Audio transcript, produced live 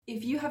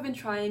If you have been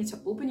trying to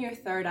open your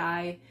third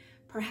eye,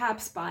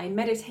 perhaps by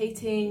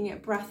meditating,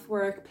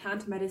 breathwork,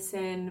 plant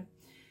medicine,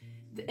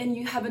 and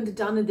you haven't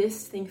done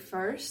this thing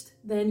first,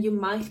 then you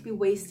might be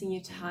wasting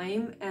your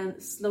time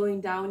and slowing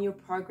down your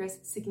progress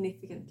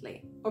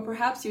significantly. Or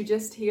perhaps you're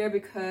just here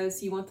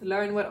because you want to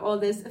learn what all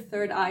this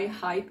third eye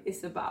hype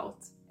is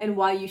about and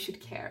why you should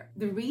care.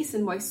 The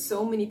reason why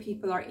so many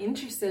people are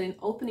interested in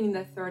opening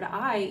their third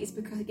eye is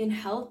because it can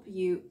help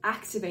you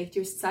activate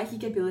your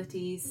psychic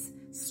abilities,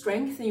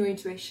 strengthen your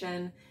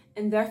intuition,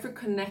 and therefore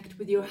connect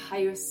with your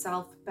higher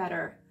self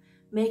better,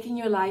 making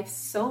your life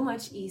so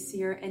much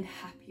easier and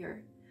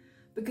happier.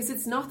 Because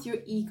it's not your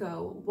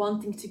ego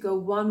wanting to go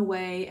one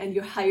way and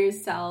your higher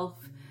self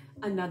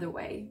another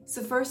way.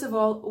 So first of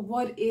all,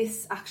 what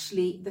is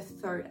actually the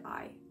third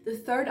eye? The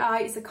third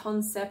eye is a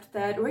concept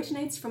that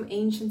originates from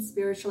ancient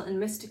spiritual and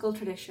mystical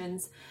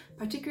traditions,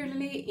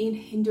 particularly in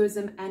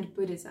Hinduism and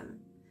Buddhism.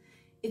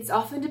 It's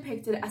often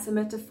depicted as a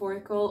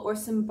metaphorical or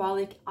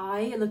symbolic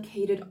eye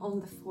located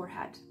on the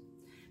forehead,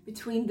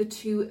 between the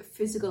two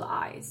physical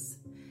eyes.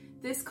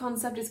 This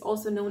concept is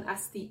also known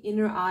as the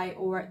inner eye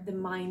or the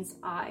mind's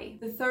eye.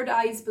 The third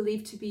eye is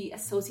believed to be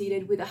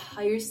associated with a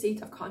higher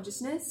state of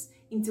consciousness,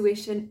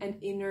 intuition, and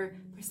inner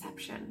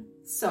perception.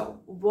 So,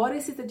 what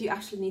is it that you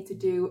actually need to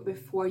do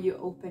before you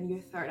open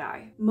your third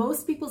eye?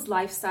 Most people's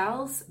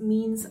lifestyles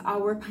means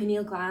our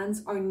pineal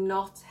glands are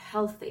not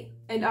healthy,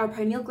 and our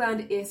pineal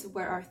gland is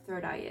where our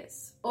third eye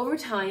is. Over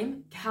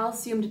time,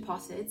 calcium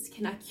deposits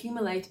can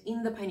accumulate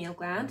in the pineal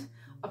gland,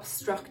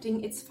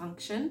 obstructing its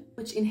function,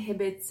 which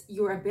inhibits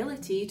your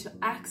ability to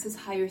access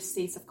higher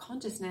states of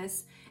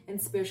consciousness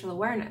and spiritual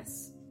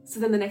awareness. So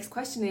then the next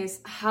question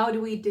is, how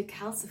do we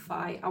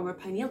decalcify our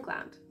pineal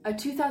gland? A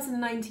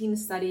 2019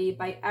 study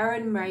by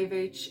Aaron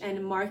Marevich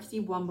and Mark D.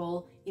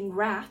 Womble in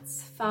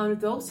rats found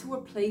those who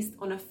were placed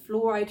on a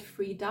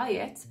fluoride-free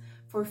diet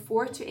for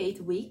 4 to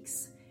 8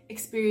 weeks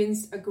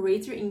experienced a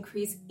greater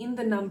increase in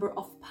the number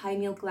of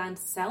pineal gland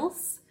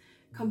cells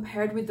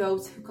compared with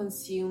those who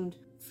consumed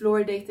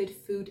fluoridated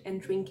food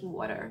and drinking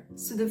water.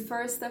 So the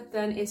first step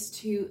then is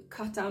to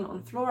cut down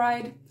on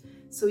fluoride.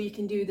 So you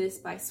can do this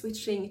by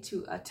switching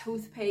to a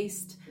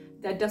toothpaste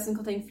that doesn't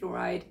contain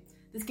fluoride.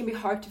 This can be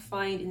hard to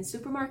find in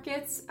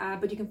supermarkets,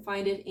 but you can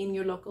find it in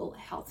your local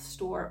health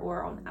store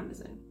or on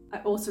Amazon. I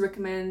also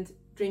recommend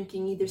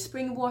drinking either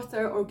spring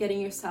water or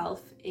getting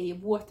yourself a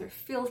water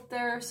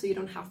filter so you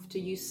don't have to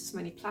use so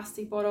many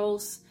plastic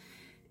bottles.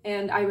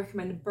 And I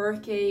recommend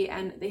Berkey,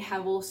 and they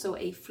have also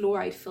a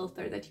fluoride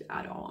filter that you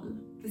add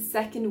on. The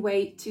second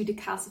way to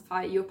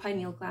decalcify your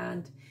pineal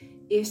gland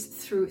is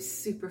through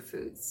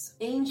superfoods.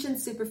 Ancient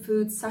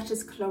superfoods such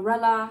as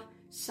chlorella,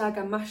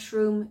 chaga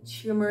mushroom,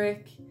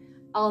 turmeric,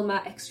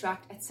 alma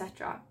extract,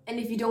 etc. And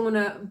if you don't want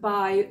to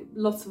buy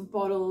lots of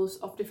bottles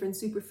of different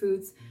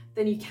superfoods,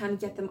 then you can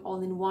get them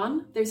all in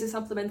one. There's a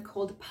supplement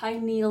called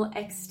Pineal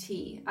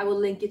XT. I will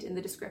link it in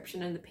the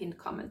description and the pinned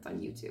comment on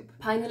YouTube.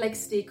 Pineal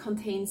XT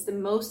contains the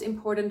most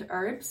important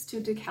herbs to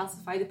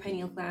decalcify the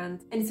pineal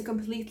gland, and it's a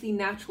completely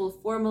natural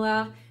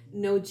formula,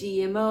 no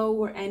GMO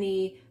or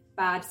any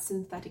bad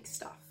synthetic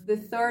stuff. The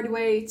third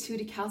way to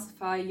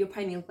decalcify your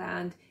pineal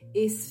gland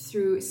is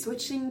through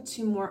switching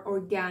to more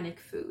organic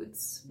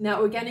foods. Now,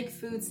 organic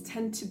foods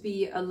tend to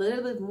be a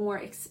little bit more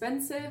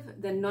expensive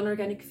than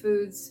non-organic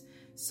foods.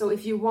 So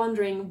if you're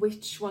wondering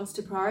which ones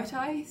to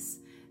prioritize,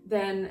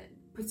 then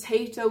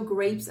potato,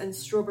 grapes, and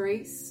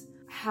strawberries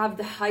have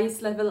the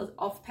highest level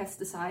of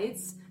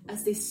pesticides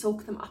as they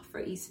soak them up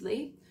very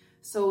easily.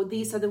 So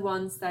these are the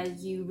ones that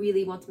you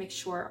really want to make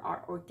sure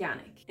are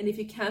organic. And if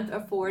you can't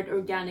afford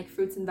organic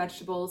fruits and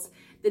vegetables,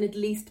 then at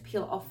least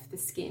peel off the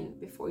skin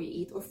before you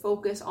eat, or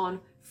focus on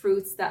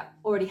fruits that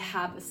already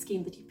have a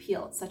skin that you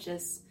peel, such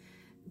as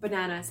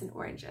bananas and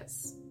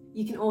oranges.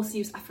 You can also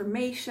use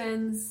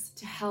affirmations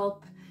to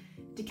help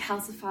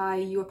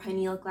decalcify your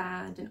pineal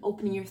gland and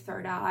opening your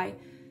third eye,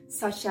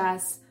 such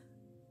as,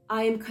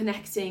 I am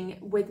connecting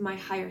with my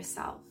higher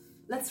self.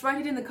 Let's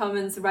write it in the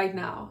comments right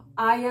now.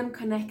 I am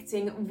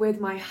connecting with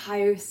my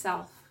higher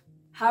self.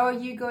 How are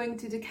you going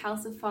to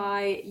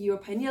decalcify your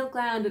pineal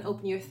gland and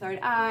open your third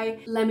eye?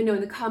 Let me know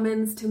in the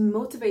comments to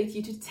motivate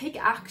you to take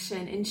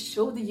action and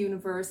show the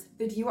universe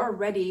that you are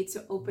ready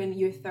to open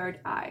your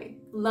third eye.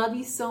 Love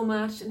you so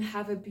much and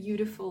have a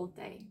beautiful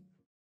day.